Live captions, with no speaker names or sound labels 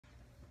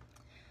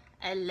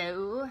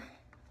Hello.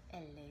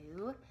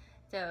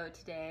 So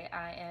today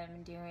I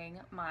am doing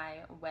my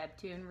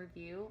webtoon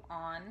review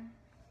on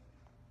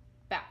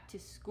Back to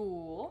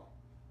School,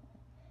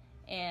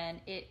 and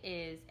it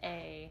is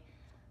I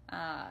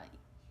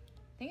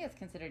think it's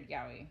considered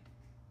yaoi.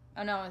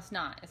 Oh no, it's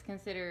not. It's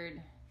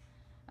considered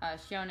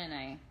shonen.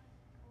 I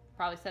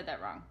probably said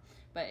that wrong,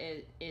 but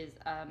it is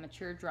a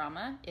mature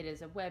drama. It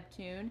is a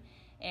webtoon,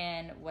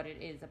 and what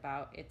it is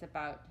about, it's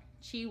about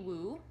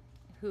Chiwoo,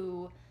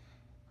 who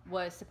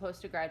was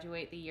supposed to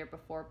graduate the year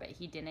before, but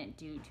he didn't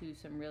due to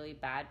some really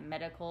bad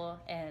medical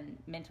and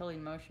mental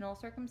emotional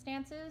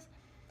circumstances.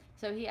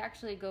 So he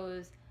actually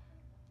goes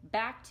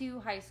back to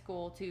high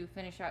school to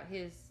finish out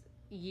his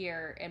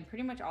year, and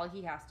pretty much all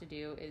he has to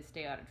do is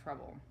stay out of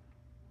trouble.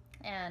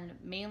 And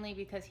mainly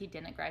because he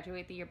didn't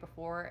graduate the year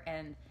before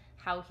and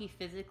how he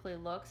physically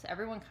looks,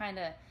 everyone kind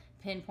of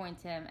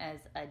pinpoints him as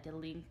a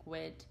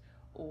delinquent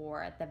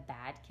or the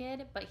bad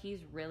kid, but he's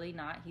really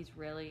not. He's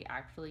really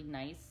actually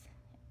nice.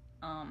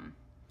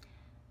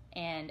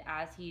 And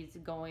as he's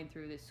going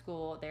through the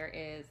school, there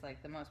is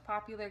like the most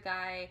popular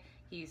guy.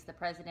 He's the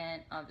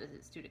president of the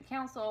student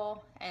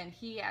council, and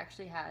he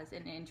actually has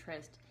an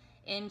interest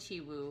in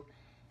Chiwoo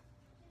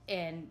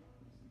and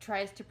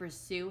tries to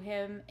pursue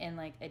him in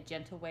like a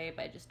gentle way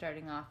by just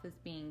starting off as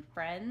being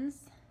friends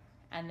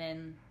and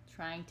then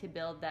trying to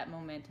build that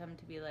momentum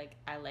to be like,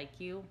 I like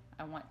you,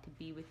 I want to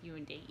be with you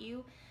and date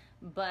you.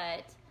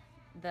 But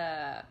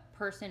the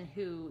person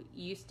who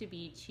used to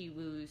be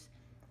Chiwoo's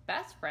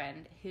best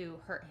friend, who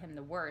hurt him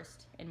the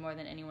worst and more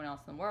than anyone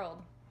else in the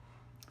world,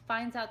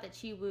 finds out that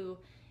Chiwoo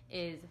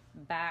is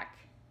back,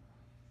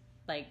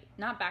 like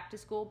not back to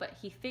school, but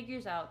he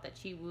figures out that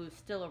Chiwoo's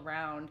still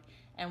around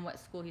and what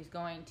school he's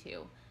going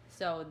to.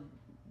 So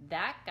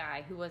that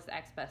guy who was the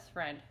ex-best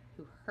friend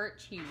who hurt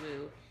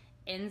Chiwoo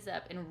ends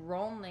up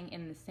enrolling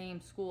in the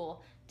same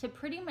school to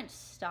pretty much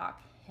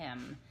stalk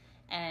him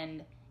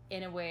and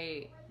in a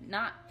way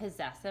not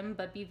possess him,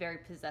 but be very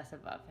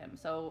possessive of him.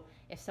 So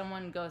if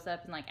someone goes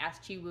up and like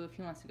asks Chiwoo if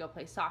he wants to go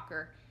play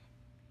soccer,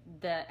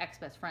 the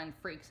ex-best friend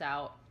freaks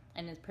out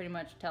and is pretty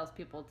much tells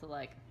people to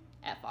like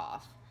F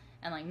off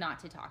and like not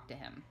to talk to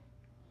him.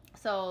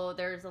 So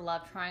there's a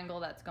love triangle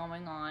that's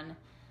going on,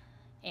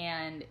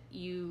 and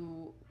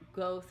you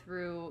go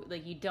through,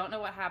 like, you don't know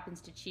what happens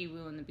to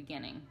Chiwoo in the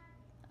beginning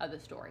of the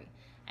story,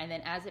 and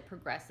then as it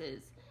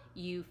progresses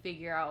you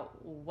figure out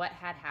what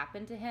had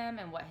happened to him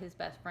and what his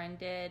best friend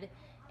did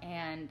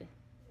and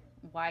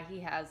why he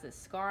has this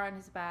scar on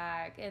his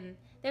back, and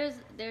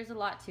there's a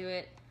lot to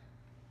it.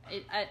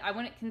 I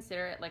wouldn't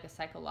consider it like a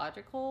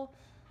psychological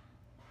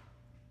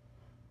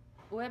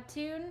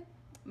webtoon,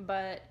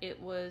 but it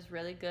was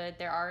really good.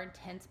 There are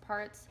intense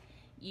parts.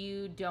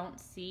 You don't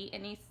see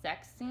any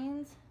sex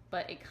scenes,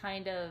 but it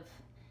kind of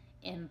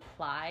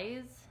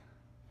implies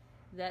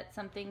that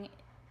something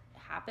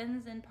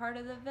happens in part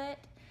of it.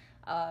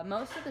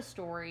 Most of the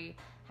story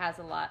has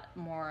a lot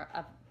more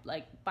of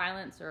like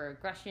violence or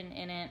aggression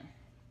in it,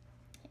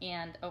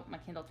 and oh, my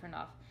Kindle turned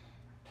off.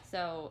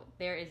 So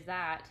there is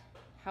that.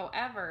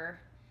 However,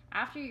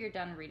 after you're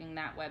done reading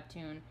that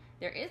webtoon,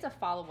 there is a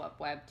follow-up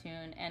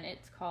webtoon, and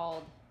it's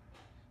called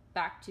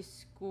Back to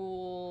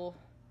School.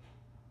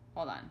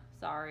 Hold on,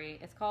 sorry.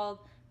 It's called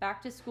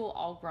Back to School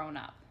All Grown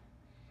Up.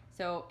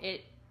 So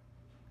it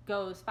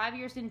goes 5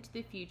 years into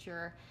the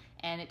future,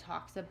 and it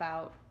talks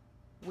about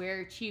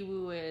where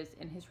Chiwoo is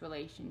in his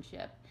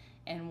relationship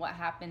and what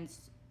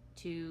happens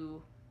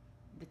to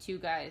the two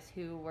guys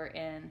who were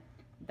in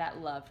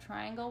that love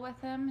triangle with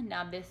him.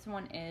 Now this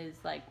one is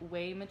like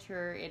way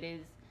mature. It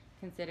is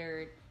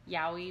considered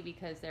yaoi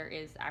because there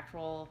is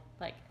actual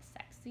like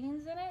sex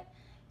scenes in it.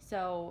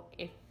 So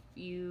if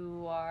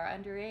you are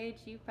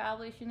underage, you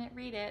probably shouldn't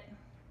read it.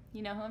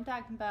 You know who I'm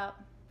talking about.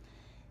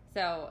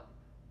 So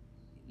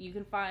you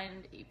can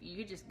find, you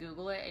could just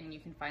Google it and you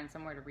can find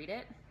somewhere to read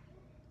it,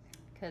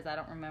 because I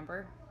don't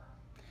remember.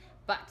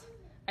 But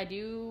I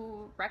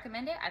do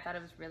recommend it. I thought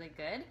it was really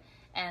good.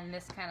 And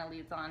this kind of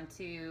leads on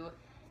to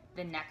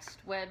the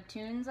next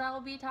webtoons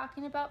I'll be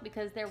talking about,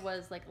 because there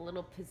was like a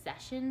little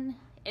possession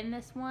in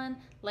this one.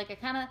 Like I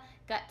kind of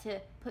got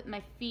to put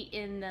my feet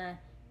in the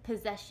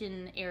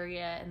possession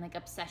area and like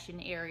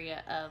obsession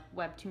area of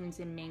webtoons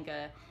and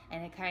manga,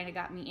 and it kind of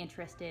got me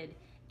interested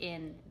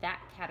in that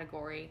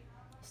category.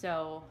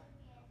 So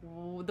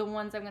the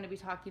ones I'm going to be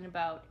talking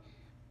about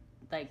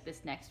like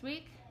this next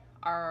week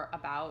are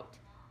about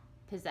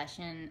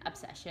possession,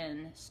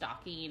 obsession,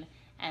 stalking,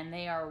 and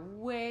they are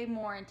way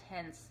more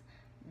intense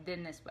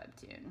than this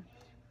webtoon.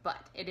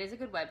 But it is a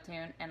good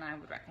webtoon and I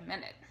would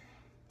recommend it.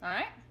 All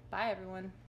right, bye everyone.